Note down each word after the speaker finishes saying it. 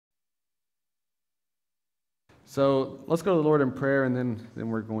So let's go to the Lord in prayer, and then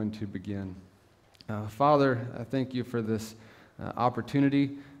we're going to begin. Father, I thank you for this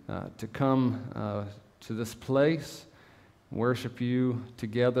opportunity to come to this place, worship you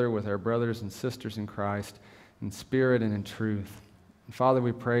together with our brothers and sisters in Christ, in spirit and in truth. And Father,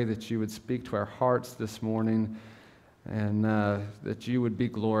 we pray that you would speak to our hearts this morning, and that you would be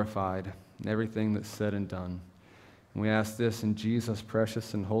glorified in everything that's said and done. And we ask this in Jesus'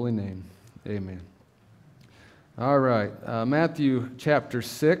 precious and holy name. Amen. All right, Matthew chapter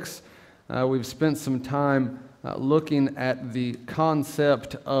 6. We've spent some time looking at the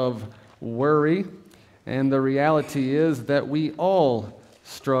concept of worry, and the reality is that we all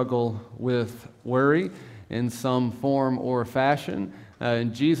struggle with worry in some form or fashion.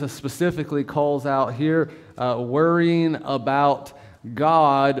 And Jesus specifically calls out here worrying about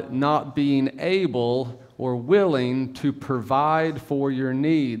God not being able or willing to provide for your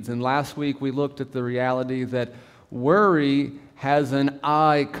needs. And last week we looked at the reality that worry has an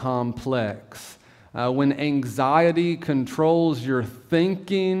I complex. When anxiety controls your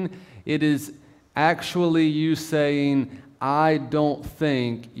thinking, it is actually you saying, I don't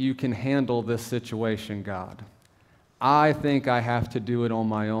think you can handle this situation, God. I think I have to do it on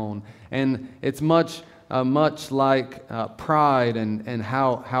my own. And it's much like pride and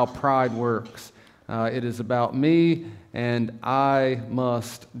how pride works. It is about me, and I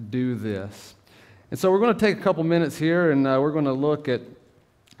must do this. And so we're going to take a couple minutes here, and we're going to look at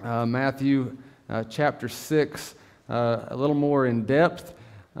Matthew chapter 6 a little more in depth.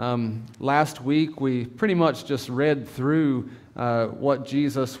 Last week, we pretty much just read through what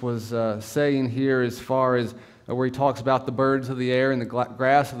Jesus was saying here as far as where he talks about the birds of the air and the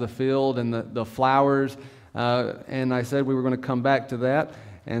grass of the field and the flowers. And I said we were going to come back to that.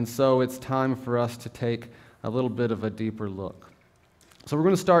 And so it's time for us to take a little bit of a deeper look. So we're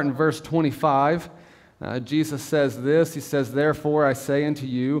going to start in verse 25. Jesus says this. He says, "Therefore I say unto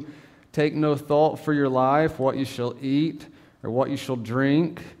you, take no thought for your life, what you shall eat, or what you shall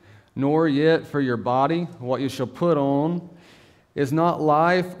drink, nor yet for your body, what you shall put on. Is not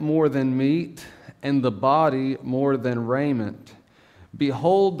life more than meat, and the body more than raiment?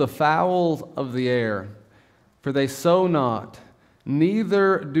 Behold the fowls of the air, for they sow not,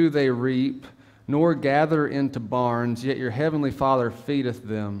 neither do they reap, nor gather into barns, yet your heavenly Father feedeth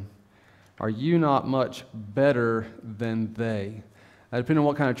them. Are you not much better than they?" Depending on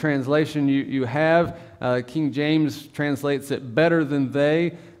what kind of translation you have, King James translates it better than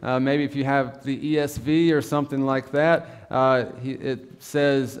they. Maybe if you have the ESV or something like that, it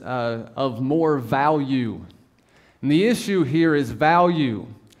says of more value. And the issue here is value.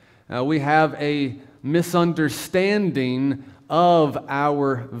 We have a misunderstanding of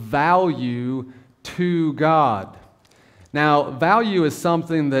our value to God. Now, value is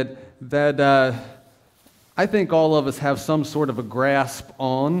something that I think all of us have some sort of a grasp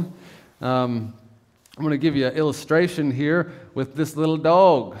on. I'm going to give you an illustration here with this little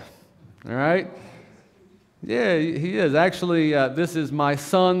dog. All right? Yeah, he is. Actually, this is my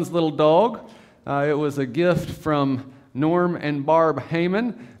son's little dog. It was a gift from Norm and Barb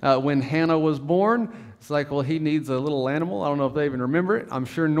Heyman when Hannah was born. It's like, well, he needs a little animal. I don't know if they even remember it. I'm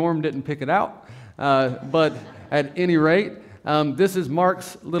sure Norm didn't pick it out. But at any rate, this is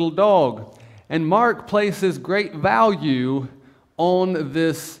Mark's little dog. And Mark places great value on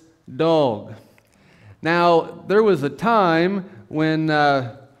this dog. Now, there was a time when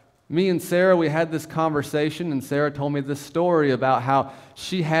me and Sarah, we had this conversation, and Sarah told me this story about how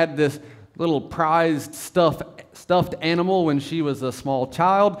she had this little prized stuffed animal when she was a small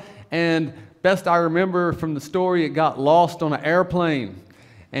child, and best I remember from the story, it got lost on an airplane,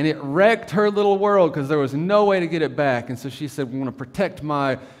 and it wrecked her little world because there was no way to get it back. And so she said, we want to protect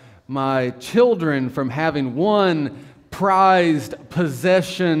my children from having one prized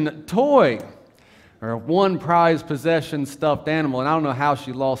possession toy, or one prized possession stuffed animal. And I don't know how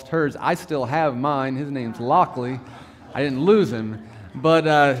she lost hers. I still have mine. His name's Lockley. I didn't lose him. But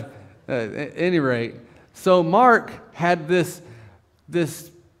at any rate, so Mark had this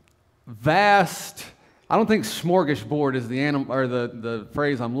vast, I don't think smorgasbord is the animal or the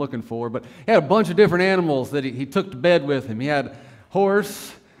phrase I'm looking for, but he had a bunch of different animals that he took to bed with him. He had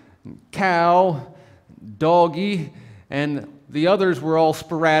horse, cow, doggy, and the others were all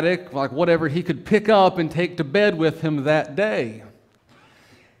sporadic, like whatever he could pick up and take to bed with him that day.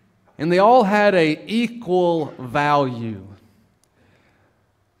 And they all had an equal value.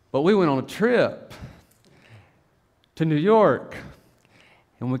 But we went on a trip to New York,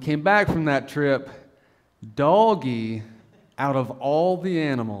 and when we came back from that trip, Doggy, out of all the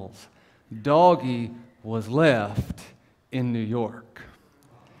animals, Doggy was left in New York.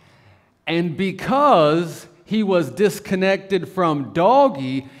 And because he was disconnected from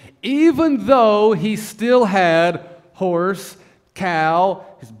Doggy, even though he still had horse, cow,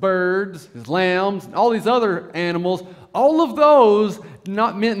 his birds, his lambs, and all these other animals. All of those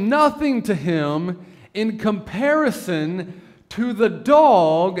meant nothing to him in comparison to the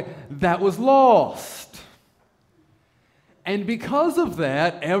dog that was lost. And because of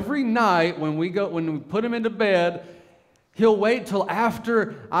that, every night when we put him into bed, he'll wait till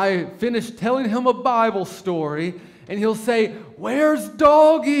after I finish telling him a Bible story, and he'll say, "Where's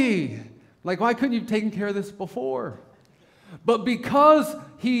Doggy?" Like, why couldn't you have taken care of this before? But because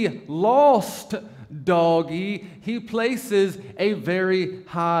he lost Doggy, he places a very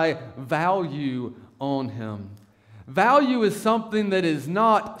high value on him. Value is something that is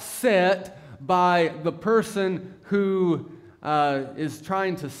not set by the person who is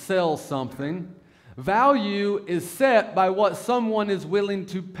trying to sell something. Value is set by what someone is willing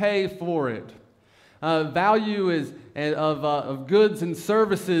to pay for it. Value of goods and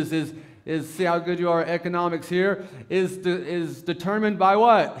services is see how good you are at economics here, is determined by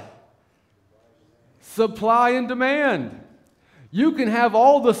what? Supply and demand. You can have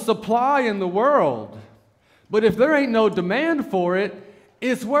all the supply in the world, but if there ain't no demand for it,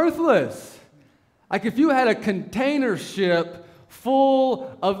 it's worthless. Like if you had a container ship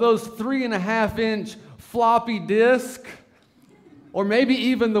full of those 3.5-inch floppy disk, or maybe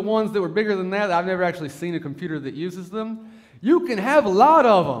even the ones that were bigger than that. I've never actually seen a computer that uses them. You can have a lot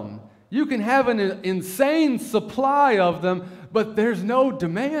of them. You can have an insane supply of them, but there's no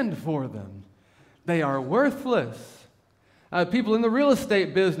demand for them. They are worthless. People in the real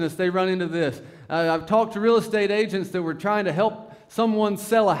estate business, they run into this. I've talked to real estate agents that were trying to help someone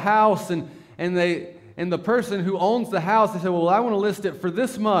sell a house, and the person who owns the house, they said, "Well, I want to list it for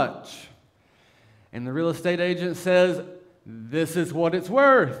this much." And the real estate agent says, "This is what it's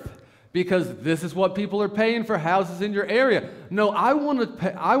worth, because this is what people are paying for houses in your area." "No, I want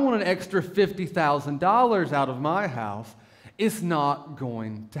an extra $50,000 out of my house." It's not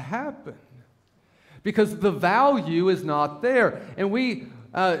going to happen because the value is not there. And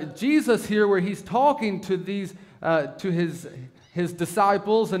Jesus here, where he's talking to his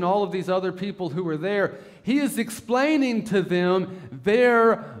disciples and all of these other people who were there, he is explaining to them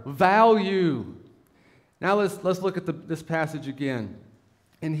their value. Now let's look at this passage again.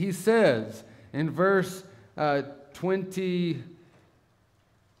 And he says in verse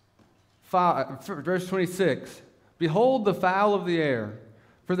 26, "Behold the fowl of the air,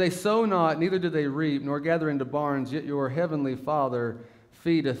 for they sow not, neither do they reap, nor gather into barns, yet your heavenly Father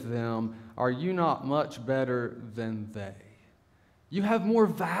feedeth them. Are you not much better than they?" You have more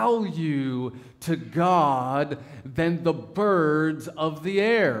value to God than the birds of the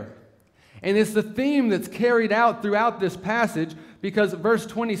air. And it's the theme that's carried out throughout this passage, because verse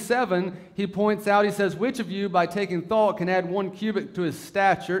 27, he points out, he says, "Which of you by taking thought can add 1 cubit to his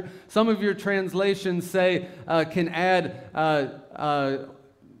stature?" Some of your translations say can add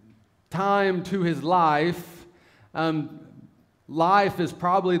time to his life. Life is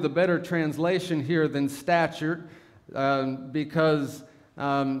probably the better translation here than stature, because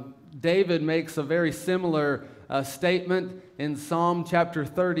David makes a very similar statement in Psalm chapter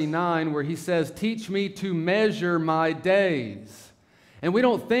 39 where he says, "Teach me to measure my days." And we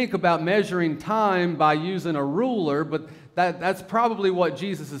don't think about measuring time by using a ruler, but that's probably what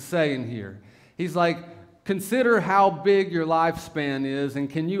Jesus is saying here. He's like, consider how big your lifespan is, and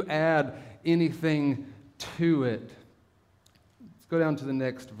can you add anything to it? Let's go down to the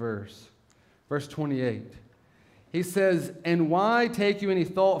next verse, verse 28. He says, "And why take you any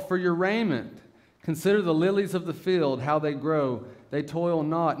thought for your raiment? Consider the lilies of the field, how they grow. They toil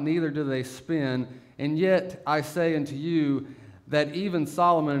not, neither do they spin. And yet I say unto you that even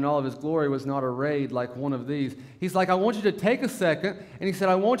Solomon in all of his glory was not arrayed like one of these." He's like, I want you to take a second, and he said,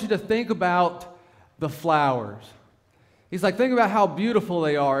 I want you to think about the flowers. He's like, think about how beautiful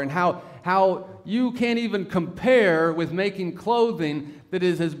they are, and how you can't even compare with making clothing that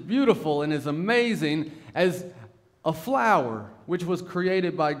is as beautiful and as amazing as a flower, which was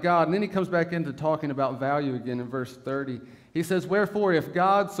created by God. And then he comes back into talking about value again in verse 30. He says, "Wherefore, if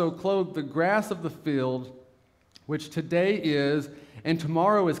God so clothed the grass of the field, which today is, and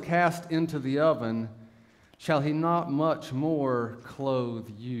tomorrow is cast into the oven, shall he not much more clothe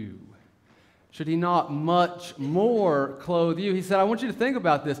you?" Should he not much more clothe you? He said, I want you to think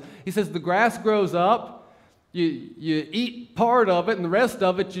about this. He says, the grass grows up, you eat part of it, and the rest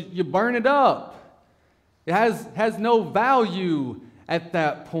of it, you burn it up. It has no value at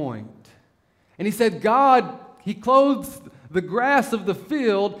that point. And he said, God, he clothes the grass of the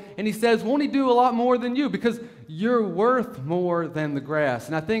field, and he says, won't he do a lot more than you? Because you're worth more than the grass.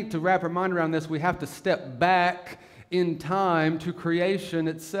 And I think to wrap our mind around this, we have to step back in time to creation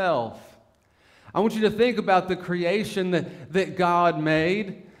itself. I want you to think about the creation that God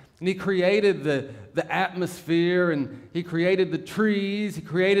made. And He created the atmosphere, and He created the trees, He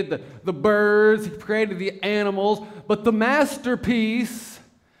created the birds, He created the animals. But the masterpiece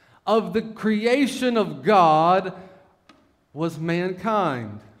of the creation of God was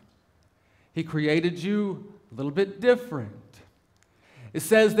mankind. He created you a little bit different. It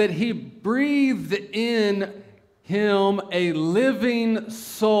says that He breathed in him a living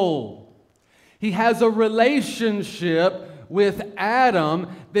soul. He has a relationship with Adam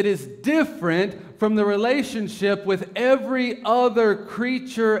that is different from the relationship with every other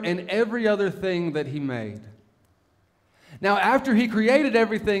creature and every other thing that He made. Now, after He created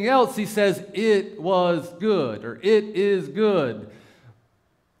everything else, He says, it was good, or it is good.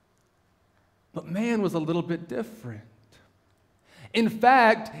 But man was a little bit different. In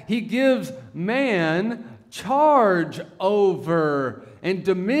fact, He gives man charge over and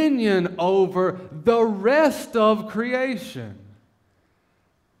dominion over the rest of creation.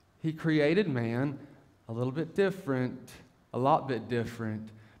 He created man a little bit different, a lot bit different,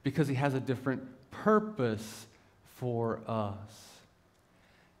 because He has a different purpose for us.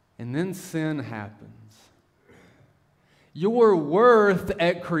 And then sin happens. Your worth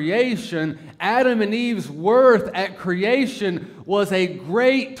at creation, Adam and Eve's worth at creation was a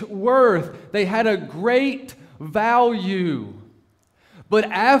great worth. They had a great value. But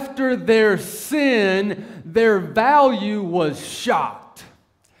after their sin, their value was shot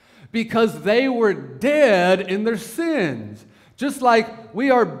because they were dead in their sins. Just like we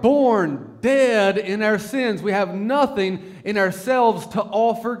are born dead in our sins, we have nothing in ourselves to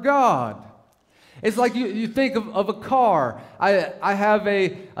offer God. It's like you think of a car. I have a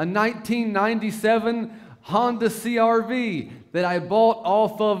 1997 Honda CR-V that I bought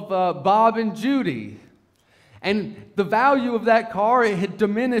off of Bob and Judy. And the value of that car, it had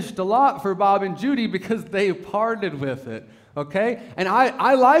diminished a lot for Bob and Judy because they parted with it, okay? And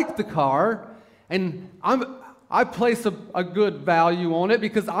I like the car, and I place a good value on it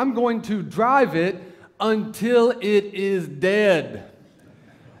because I'm going to drive it until it is dead.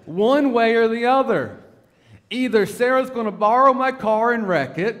 One way or the other. Either Sarah's going to borrow my car and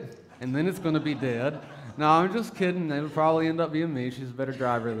wreck it, and then it's going to be dead. No, I'm just kidding. It'll probably end up being me. She's a better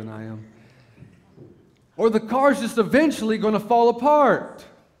driver than I am. Or the car's just eventually going to fall apart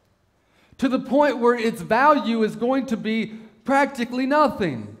to the point where its value is going to be practically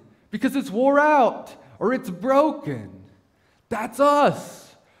nothing because it's wore out or it's broken. That's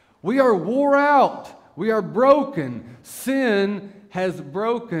us. We are wore out. We are broken. Sin has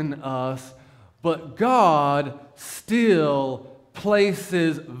broken us, but God still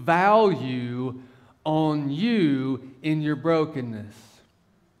places value on you in your brokenness.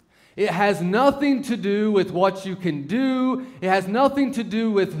 It has nothing to do with what you can do. It has nothing to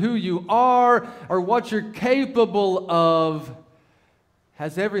do with who you are or what you're capable of. It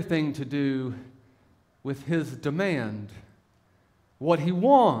has everything to do with His demand, what He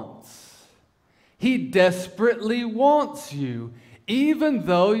wants. He desperately wants you, even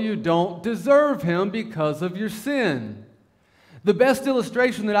though you don't deserve Him because of your sin. The best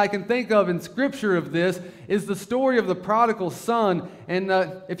illustration that I can think of in Scripture of this is the story of the prodigal son. And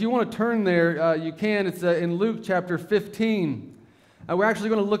if you want to turn there, you can. It's in Luke chapter 15. We're actually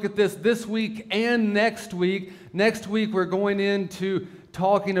going to look at this week and next week. Next week, we're going into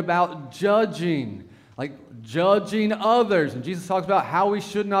talking about judging, like judging others. And Jesus talks about how we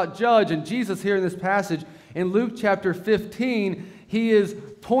should not judge. And Jesus here in this passage, in Luke chapter 15, He is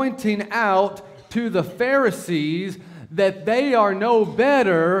pointing out to the Pharisees that they are no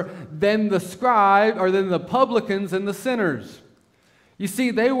better than the scribe or than the publicans and the sinners. You see,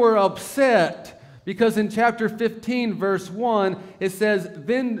 they were upset because in chapter 15, verse 1, it says,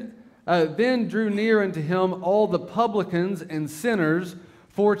 Then drew near unto Him all the publicans and sinners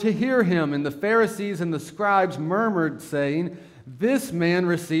for to hear Him. And the Pharisees and the scribes murmured, saying, This man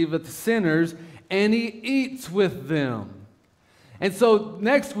receiveth sinners, and He eats with them. And so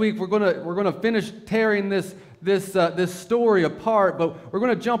next week we're going to finish tearing this story apart, but we're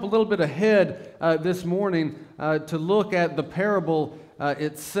going to jump a little bit ahead this morning to look at the parable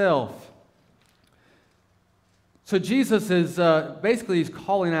itself. So Jesus is he's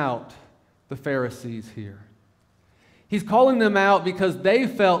calling out the Pharisees here. He's calling them out because they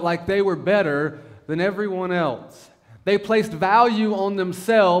felt like they were better than everyone else. They placed value on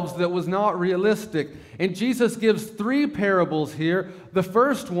themselves that was not realistic. And Jesus gives 3 parables here. The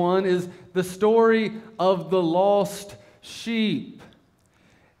first one is the story of the lost sheep.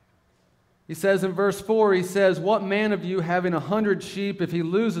 He says in verse 4, he says, "What man of you having 100 sheep, if he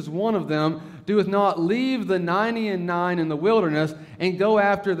loses one of them, doeth not leave the 99 in the wilderness and go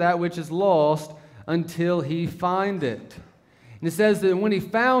after that which is lost until he find it?" And it says that when he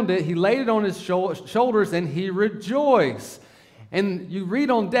found it, he laid it on his shoulders and he rejoiced. And you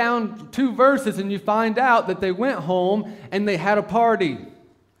read on down 2 verses and you find out that they went home and they had a party.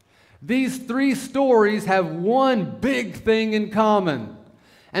 These 3 stories have one big thing in common.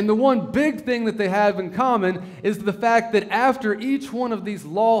 And the one big thing that they have in common is the fact that after each one of these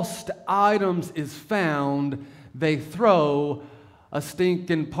lost items is found, they throw a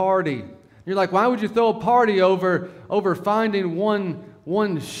stinking party. You're like, why would you throw a party over finding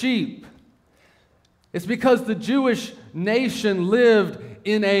one sheep? It's because the Jewish nation lived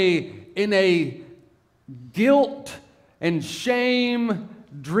in a guilt and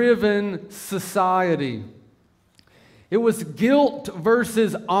shame-driven society. It was guilt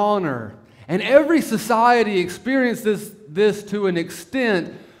versus honor. And every society experienced this to an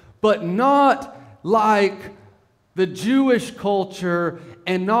extent, but not like the Jewish culture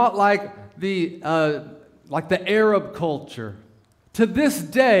and not like the Arab culture. To this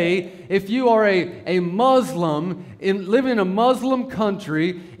day, if you are a Muslim, live in a Muslim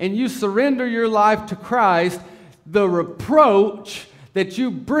country, and you surrender your life to Christ, the reproach that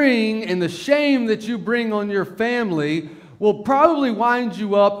you bring and the shame that you bring on your family will probably wind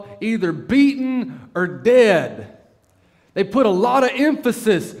you up either beaten or dead. They put a lot of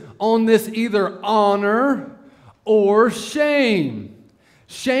emphasis on this either honor or shame.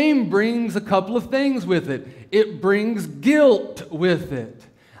 Shame brings a couple of things with it. It brings guilt with it.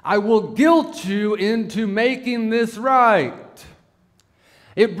 I will guilt you into making this right.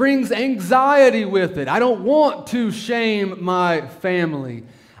 It brings anxiety with it. I don't want to shame my family.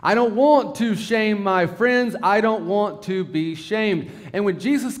 I don't want to shame my friends. I don't want to be shamed. And when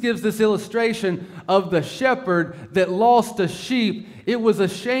Jesus gives this illustration of the shepherd that lost a sheep, it was a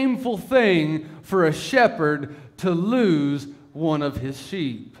shameful thing for a shepherd to lose one of his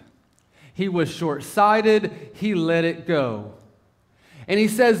sheep. He was short-sighted. He let it go. And he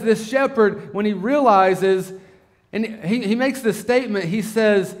says this shepherd, when he realizes, and he makes this statement, he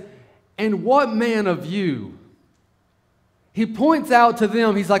says, "And what man of you?" He points out to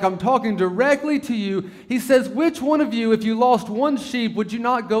them, he's like, I'm talking directly to you. He says, which one of you, if you lost one sheep, would you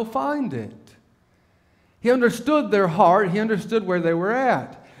not go find it? He understood their heart. He understood where they were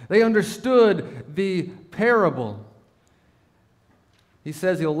at. They understood the parable. He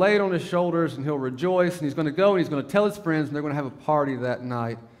says he'll lay it on his shoulders and he'll rejoice, and he's going to go and he's going to tell his friends, and they're going to have a party that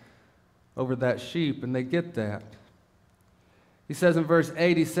night over that sheep, and they get that. He says in verse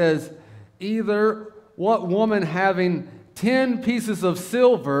 8, he says, "Either what woman having 10 pieces of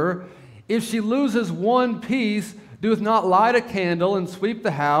silver, if she loses one piece, doeth not light a candle and sweep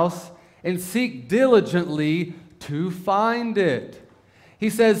the house and seek diligently to find it?" He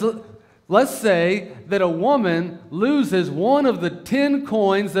says, let's say that a woman loses one of the 10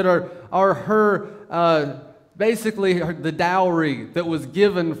 coins that are her, basically the dowry that was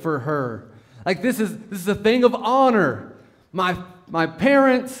given for her. Like this is a thing of honor. My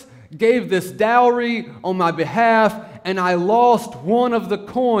parents gave this dowry on my behalf, and I lost one of the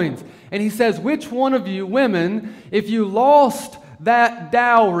coins. And he says, which one of you women, if you lost that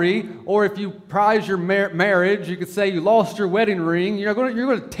dowry, or if you prize your marriage, you could say you lost your wedding ring, you're going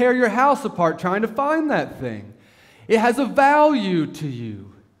to tear your house apart trying to find that thing. It has a value to you.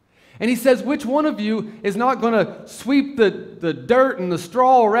 And he says, which one of you is not going to sweep the dirt and the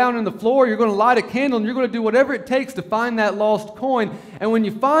straw around in the floor? You're going to light a candle and you're going to do whatever it takes to find that lost coin. And when you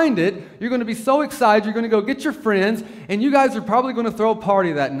find it, you're going to be so excited, you're going to go get your friends, and you guys are probably going to throw a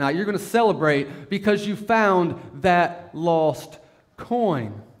party that night. You're going to celebrate because you found that lost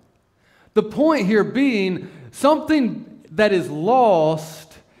coin. The point here being, something that is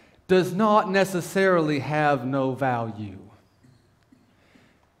lost does not necessarily have no value.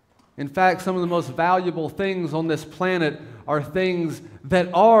 In fact, some of the most valuable things on this planet are things that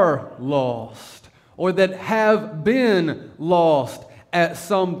are lost or that have been lost at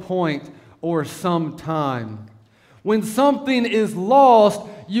some point or some time. When something is lost,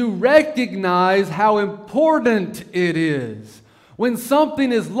 you recognize how important it is. When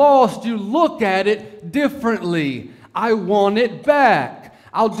something is lost, you look at it differently. I want it back.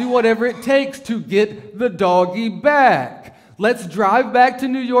 I'll do whatever it takes to get the doggy back. Let's drive back to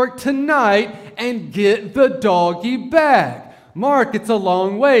New York tonight and get the doggy back. Mark, it's a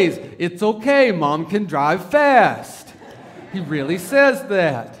long ways. It's okay. Mom can drive fast. He really says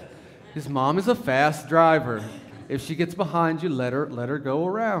that. His mom is a fast driver. If she gets behind you, let her go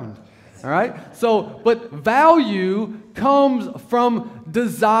around. All right? So, but value comes from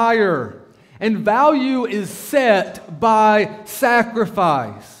desire. And value is set by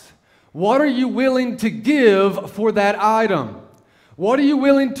sacrifice. What are you willing to give for that item? What are you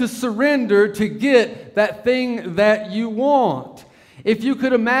willing to surrender to get that thing that you want? If you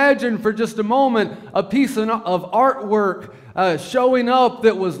could imagine for just a moment a piece of artwork showing up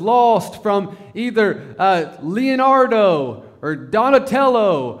that was lost from either Leonardo or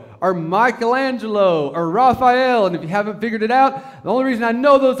Donatello or Michelangelo or Raphael, and if you haven't figured it out, the only reason I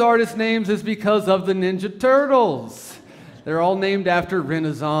know those artists' names is because of the Ninja Turtles. They're all named after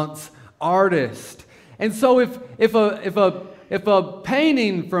Renaissance artists. And so if a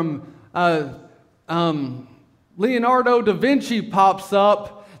painting from Leonardo da Vinci pops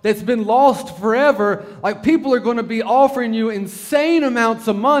up that's been lost forever, like people are going to be offering you insane amounts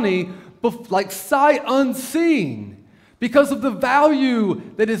of money, like sight unseen, because of the value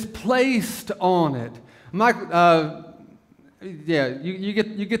that is placed on it. You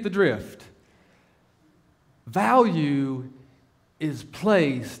get the drift. Value is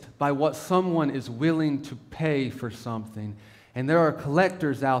placed by what someone is willing to pay for something. And there are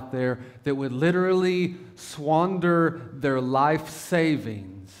collectors out there that would literally squander their life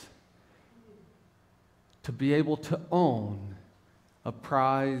savings to be able to own a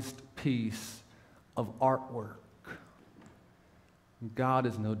prized piece of artwork. God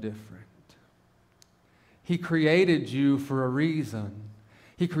is no different. He created you for a reason.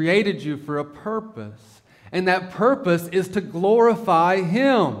 He created you for a purpose. And that purpose is to glorify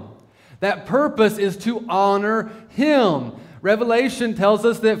Him. That purpose is to honor Him. Revelation tells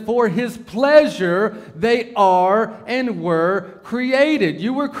us that for His pleasure they are and were created.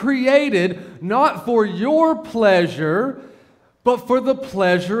 You were created not for your pleasure, but for the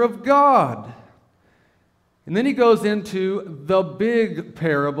pleasure of God. And then he goes into the big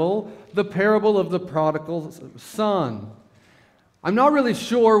parable, the parable of the prodigal son. I'm not really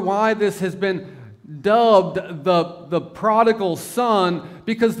sure why this has been dubbed the prodigal son,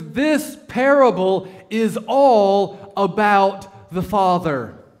 because this parable is all about the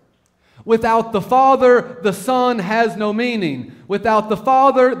Father. Without the Father, the Son has no meaning. Without the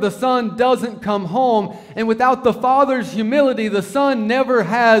Father, the Son doesn't come home. And without the Father's humility, the Son never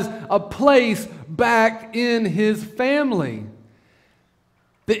has a place back in his family.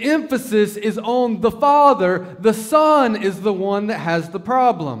 The emphasis is on the Father. The Son is the one that has the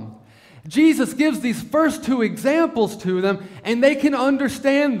problem. Jesus gives these first two examples to them, and they can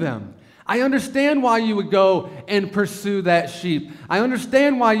understand them. I understand why you would go and pursue that sheep. I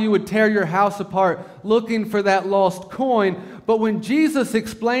understand why you would tear your house apart looking for that lost coin. But when Jesus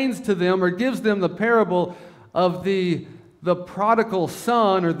explains to them or gives them the parable of the prodigal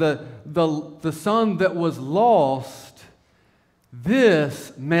son, or the son that was lost,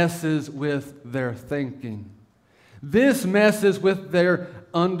 this messes with their thinking. This messes with their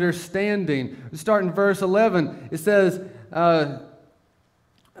understanding. We start in verse 11. It says,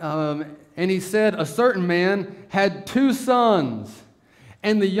 and he said, a certain man had 2 sons,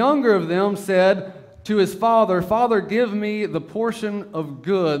 and the younger of them said to his father, Father, give me the portion of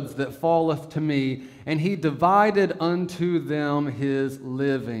goods that falleth to me. And he divided unto them his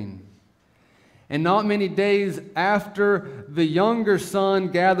living. And not many days after, the younger son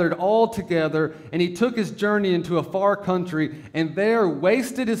gathered all together, and he took his journey into a far country, and there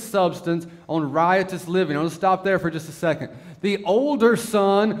wasted his substance on riotous living. I'll stop there for just a second. The older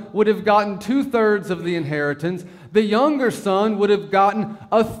son would have gotten 2/3 of the inheritance. The younger son would have gotten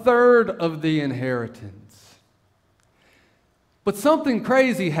 1/3 of the inheritance. But something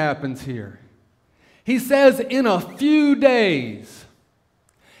crazy happens here. He says, in a few days.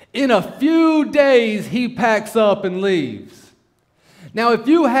 In a few days, he packs up and leaves. Now, if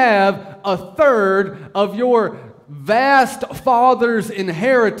you have 1/3 of your vast father's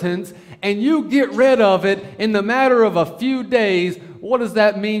inheritance and you get rid of it in the matter of a few days, what does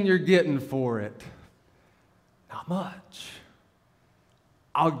that mean you're getting for it? Not much.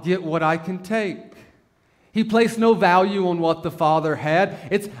 I'll get what I can take. He placed no value on what the father had.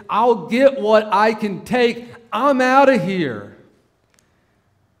 It's, I'll get what I can take. I'm out of here.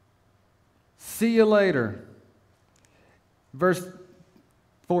 See you later. Verse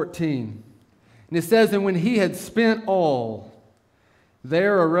 14. And it says, and when he had spent all,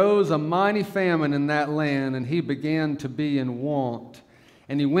 there arose a mighty famine in that land, and he began to be in want.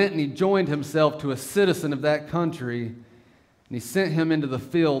 And he went and he joined himself to a citizen of that country, and he sent him into the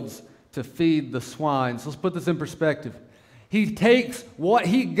fields to feed the swine. So let's put this in perspective. He takes what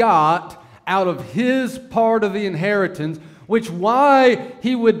he got out of his part of the inheritance, which why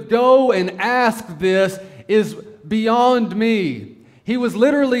he would go and ask this is beyond me. He was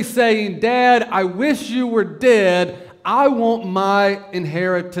literally saying, Dad, I wish you were dead. I want my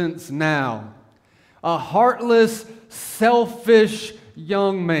inheritance now. A heartless, selfish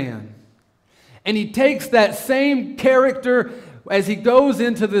young man. And he takes that same character as he goes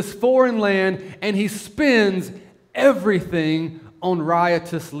into this foreign land and he spends everything on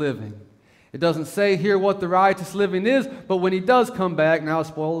riotous living. It doesn't say here what the riotous living is, but when he does come back, now I'll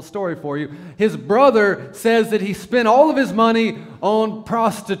spoil the story for you, his brother says that he spent all of his money on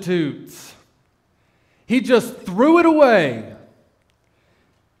prostitutes. He just threw it away.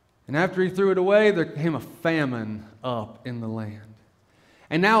 And after he threw it away, there came a famine up in the land.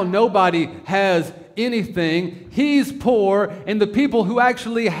 And now nobody has anything. He's poor, and the people who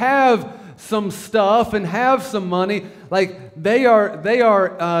actually have some stuff and have some money, like they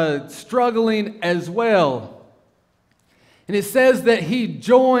are struggling as well. And it says that he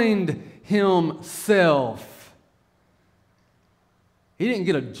joined himself. He didn't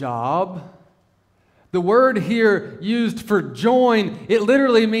get a job. The word here used for join, it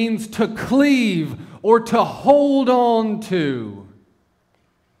literally means to cleave or to hold on to.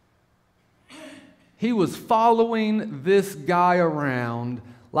 He was following this guy around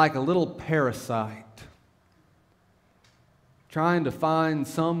like a little parasite, trying to find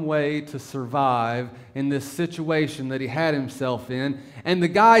some way to survive in this situation that he had himself in. And the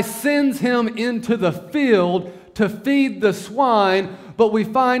guy sends him into the field to feed the swine, but we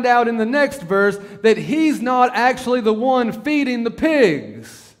find out in the next verse that he's not actually the one feeding the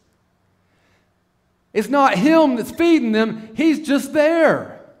pigs. It's not him that's feeding them, he's just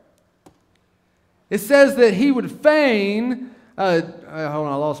there. It says that he would fain, hold on,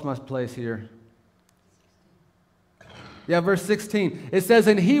 I lost my place here. Yeah, verse 16. It says,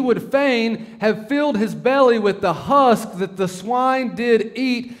 and he would fain have filled his belly with the husk that the swine did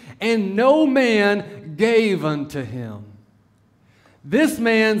eat, and no man gave unto him. This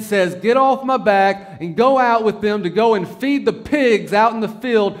man says, get off my back and go out with them to go and feed the pigs out in the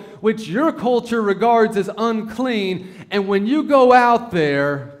field, which your culture regards as unclean. And when you go out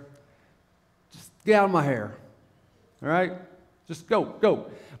there, get out of my hair. All right? Just go.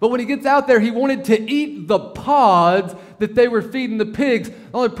 But when he gets out there, he wanted to eat the pods that they were feeding the pigs. The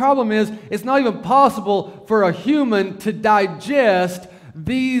only problem is, it's not even possible for a human to digest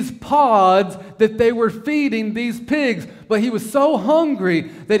these pods that they were feeding these pigs. But he was so hungry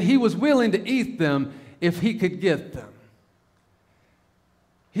that he was willing to eat them if he could get them.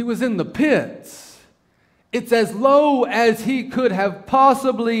 He was in the pits. It's as low as he could have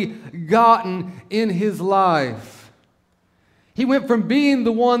possibly gotten in his life. He went from being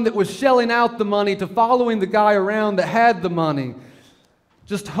the one that was shelling out the money to following the guy around that had the money,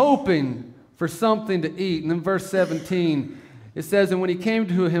 just hoping for something to eat. And then verse 17, it says, and when he came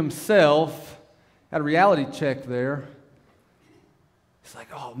to himself, had a reality check there, it's like,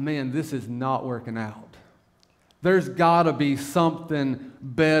 oh man, this is not working out. There's got to be something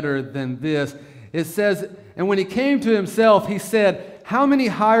better than this. It says, and when he came to himself, he said, how many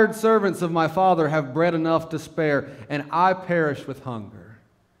hired servants of my father have bread enough to spare, and I perish with hunger?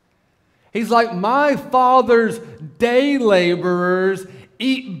 He's like, my father's day laborers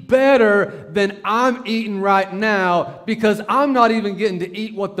eat better than I'm eating right now because I'm not even getting to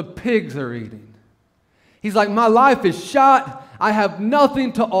eat what the pigs are eating. He's like, my life is shot. I have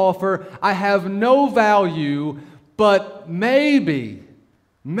nothing to offer. I have no value, but maybe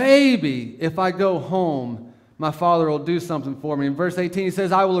if I go home, my father will do something for me. In verse 18, he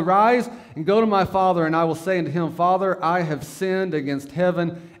says, I will arise and go to my father, and I will say unto him, Father, I have sinned against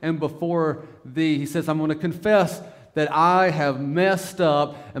heaven and before thee. He says, I'm going to confess that I have messed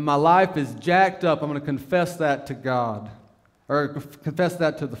up and my life is jacked up. I'm going to confess that to God, or confess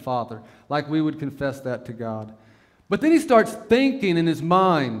that to the Father, like we would confess that to God. But then he starts thinking in his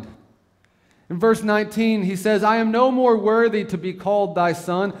mind. In verse 19, he says, I am no more worthy to be called thy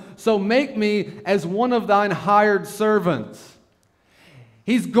son, so make me as one of thine hired servants.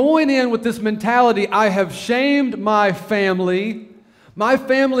 He's going in with this mentality, I have shamed my family. My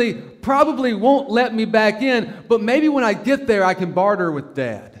family probably won't let me back in, but maybe when I get there, I can barter with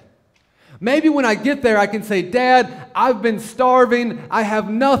Dad. Maybe when I get there, I can say, Dad, I've been starving. I have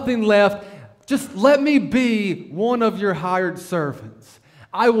nothing left. Just let me be one of your hired servants.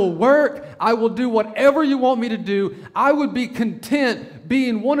 I will work. I will do whatever you want me to do. I would be content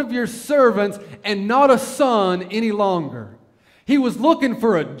being one of your servants and not a son any longer. He was looking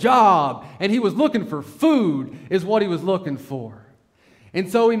for a job, and he was looking for food is what he was looking for. And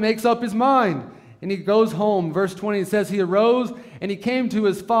so he makes up his mind, and he goes home. Verse 20, it says, he arose, and he came to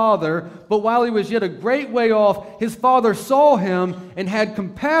his father, but while he was yet a great way off, his father saw him and had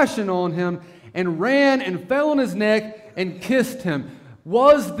compassion on him, and ran and fell on his neck and kissed him.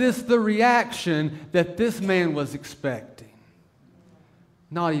 Was this the reaction that this man was expecting?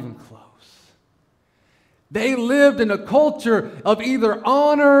 Not even close. They lived in a culture of either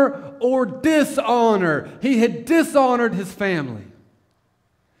honor or dishonor. He had dishonored his family.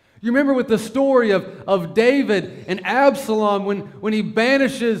 You remember with the story of David and Absalom when he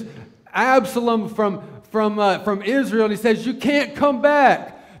banishes Absalom from Israel, and he says, you can't come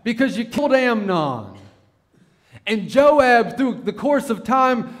back because you killed Amnon. And Joab, through the course of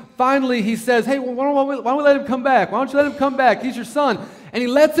time, finally he says, hey, why don't we let him come back? Why don't you let him come back? He's your son. And he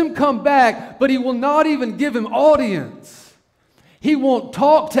lets him come back, but he will not even give him audience. He won't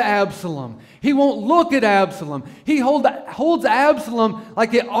talk to Absalom. He won't look at Absalom. He holds Absalom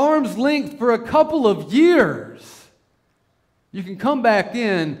like at arm's length for a couple of years. You can come back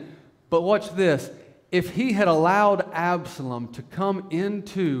in, but watch this. If he had allowed Absalom to come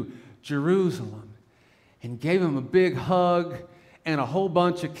into Jerusalem and gave him a big hug and a whole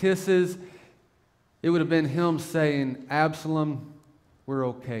bunch of kisses, it would have been him saying, Absalom, we're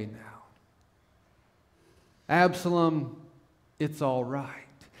okay now. Absalom, it's all right.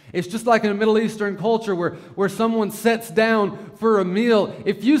 It's just like in a Middle Eastern culture where someone sits down for a meal.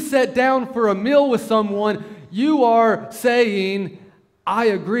 If you sit down for a meal with someone, you are saying, I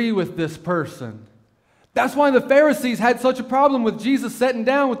agree with this person. That's why the Pharisees had such a problem with Jesus sitting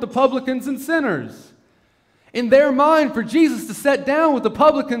down with the publicans and sinners. In their mind, for Jesus to sit down with the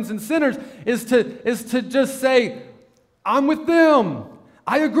publicans and sinners is to just say, I'm with them.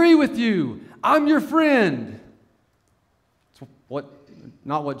 I agree with you. I'm your friend. It's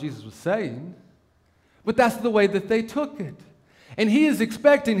not what Jesus was saying, but that's the way that they took it. And he is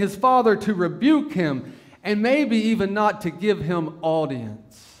expecting his Father to rebuke him and maybe even not to give him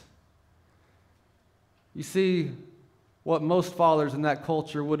audience. You see, what most fathers in that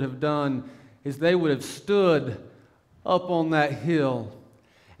culture would have done is they would have stood up on that hill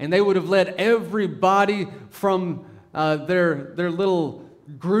and they would have let everybody from their little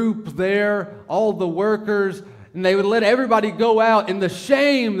group there, all the workers, and they would let everybody go out in the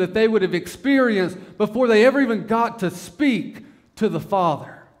shame that they would have experienced before they ever even got to speak to the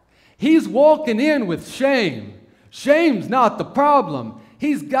Father. He's walking in with shame. Shame's not the problem.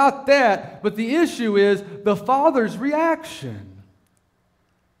 He's got that, but the issue is the Father's reaction.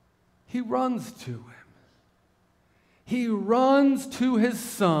 He runs to him. He runs to his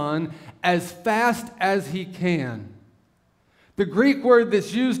Son as fast as he can. The Greek word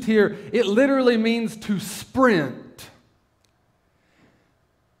that's used here, it literally means to sprint.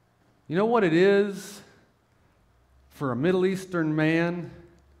 You know what it is for a Middle Eastern man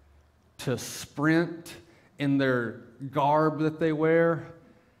to sprint in their garb that they wear?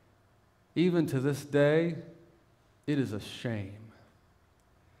 Even to this day, it is a shame.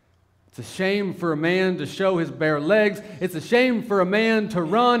 It's a shame for a man to show his bare legs. It's a shame for a man to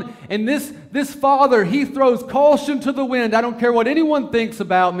run. And this father, he throws caution to the wind. I don't care what anyone thinks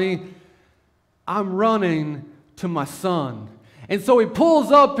about me. I'm running to my son. And so he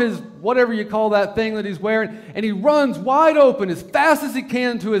pulls up his, whatever you call that thing that he's wearing, and he runs wide open as fast as he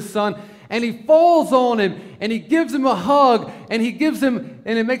can to his son. And he falls on him, and he gives him a hug, and he gives him,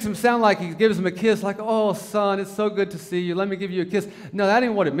 and it makes him sound like he gives him a kiss, like, oh, son, it's so good to see you. Let me give you a kiss. No, that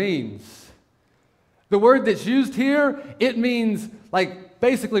ain't what it means. The word that's used here, it means like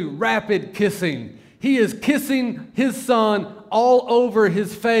basically rapid kissing. He is kissing his son all over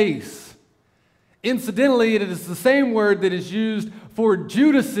his face. Incidentally, it is the same word that is used for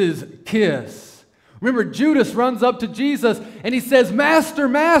Judas's kiss. Remember, Judas runs up to Jesus, and he says, Master,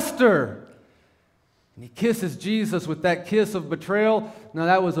 Master. And he kisses Jesus with that kiss of betrayal. Now,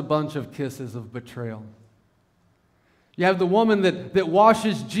 that was a bunch of kisses of betrayal. You have the woman that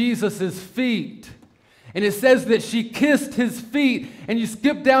washes Jesus' feet. And it says that she kissed his feet. And you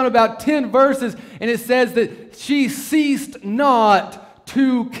skip down about 10 verses, and it says that she ceased not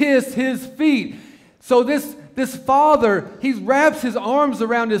to kiss his feet. So this father, he wraps his arms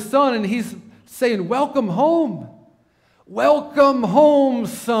around his son, and he's saying, welcome home. Welcome home,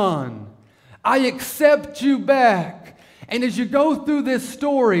 son. I accept you back. And as you go through this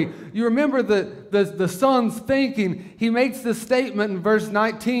story, you remember the son's thinking. He makes this statement in verse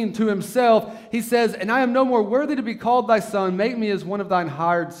 19 to himself. He says, and I am no more worthy to be called thy son. Make me as one of thine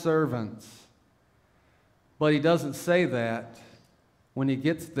hired servants. But he doesn't say that when he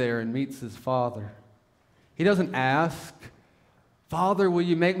gets there and meets his father. He doesn't ask, Father, will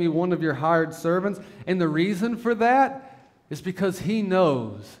you make me one of your hired servants? And the reason for that is because he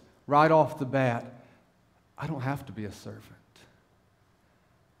knows right off the bat, I don't have to be a servant.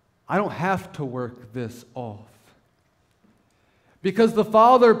 I don't have to work this off. Because the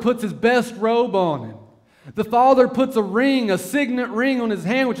Father puts his best robe on him. The father puts a ring, a signet ring on his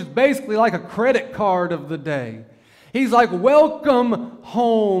hand, which is basically like a credit card of the day. He's like, welcome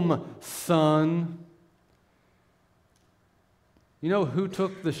home, son. You know who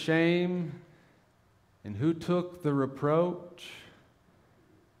took the shame and who took the reproach?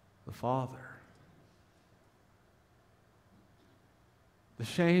 The Father. The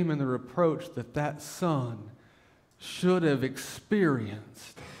shame and the reproach that son should have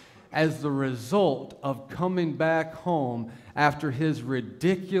experienced as the result of coming back home after his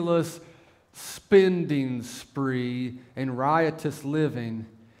ridiculous spending spree and riotous living.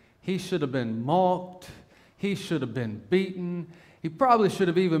 He should have been mocked. He should have been beaten. He probably should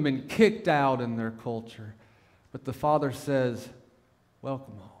have even been kicked out in their culture. But the father says,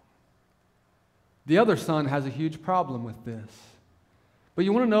 welcome home. The other son has a huge problem with this. But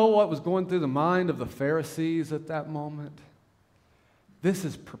you want to know what was going through the mind of the Pharisees at that moment? This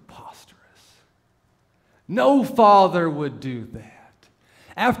is preposterous. No father would do that.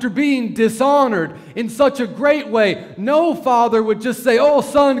 After being dishonored in such a great way, no father would just say, oh,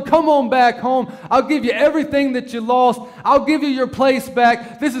 son, come on back home. I'll give you everything that you lost. I'll give you your place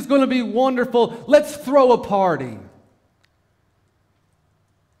back. This is going to be wonderful. Let's throw a party.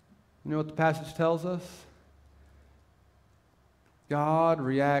 You know what the passage tells us? God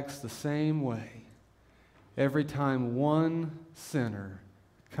reacts the same way every time one sinner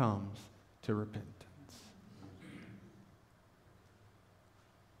comes to repentance.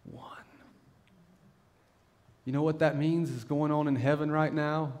 One. You know what that means is going on in heaven right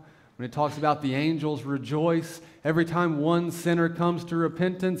now? When it talks about the angels rejoice, every time one sinner comes to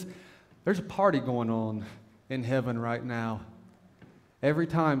repentance, there's a party going on in heaven right now. Every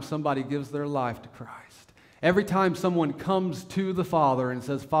time somebody gives their life to Christ. Every time someone comes to the Father and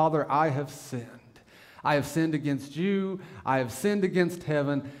says, Father, I have sinned. I have sinned against you. I have sinned against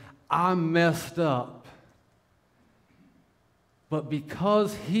heaven. I'm messed up. But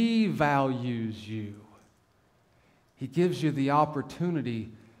because He values you, He gives you the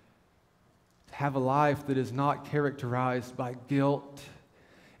opportunity to have a life that is not characterized by guilt.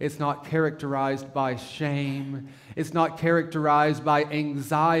 It's not characterized by shame. It's not characterized by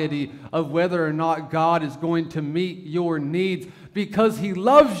anxiety of whether or not God is going to meet your needs, because He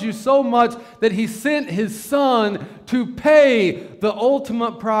loves you so much that He sent His Son to pay the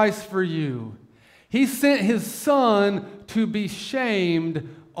ultimate price for you. He sent His Son to be shamed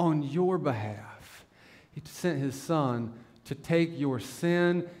on your behalf. He sent His Son to take your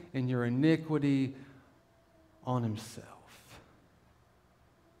sin and your iniquity on Himself.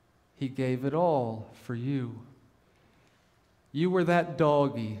 He gave it all for you. You were that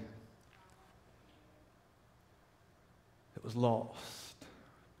doggy that was lost.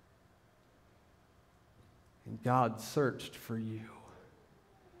 And God searched for you.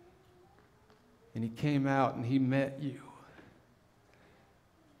 And He came out and He met you.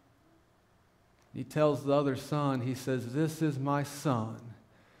 He tells the other son, He says, this is my son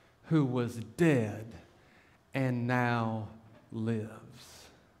who was dead and now lives.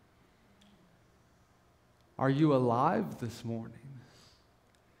 Are you alive this morning?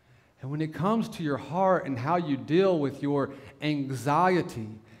 And when it comes to your heart and how you deal with your anxiety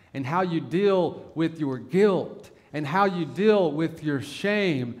and how you deal with your guilt and how you deal with your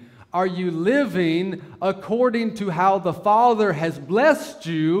shame, are you living according to how the Father has blessed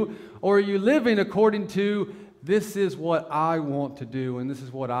you, or are you living according to, this is what I want to do and this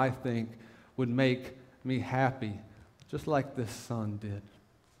is what I think would make me happy, just like this son did?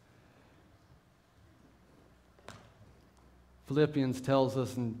 Philippians tells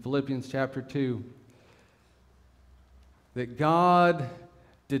us in Philippians chapter 2 that God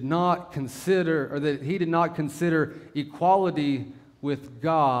did not consider, or that He did not consider equality with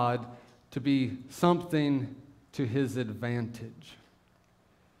God to be something to His advantage.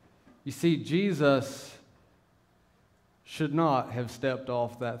 You see, Jesus should not have stepped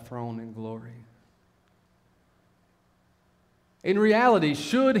off that throne in glory. In reality,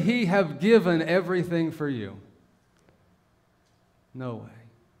 should He have given everything for you? No way.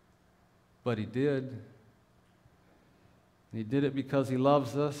 But He did. And He did it because He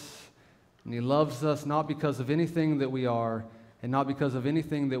loves us. And He loves us not because of anything that we are and not because of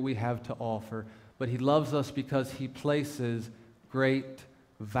anything that we have to offer, but He loves us because He places great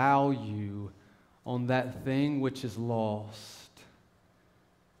value on that thing which is lost.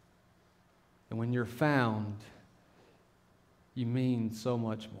 And when you're found, you mean so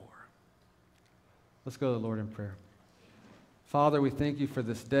much more. Let's go to the Lord in prayer. Father, we thank You for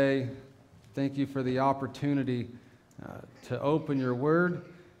this day. Thank You for the opportunity to open Your Word.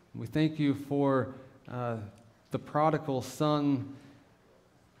 We thank You for the prodigal son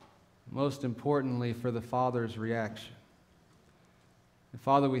most importantly, for the Father's reaction. And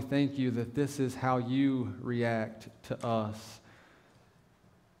Father, we thank you that this is how you react to us.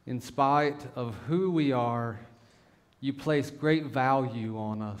 In spite of who we are, you place great value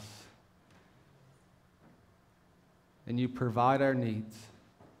on us. And you provide our needs.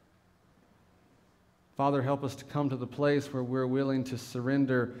 Father, help us to come to the place where we're willing to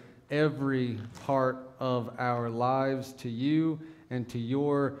surrender every part of our lives to you and to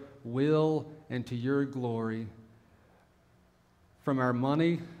your will and to your glory. From our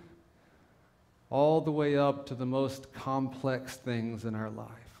money all the way up to the most complex things in our life.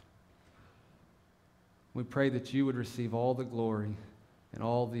 We pray that you would receive all the glory and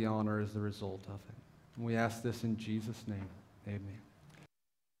all the honor as the result of it. And we ask this in Jesus' name. Amen.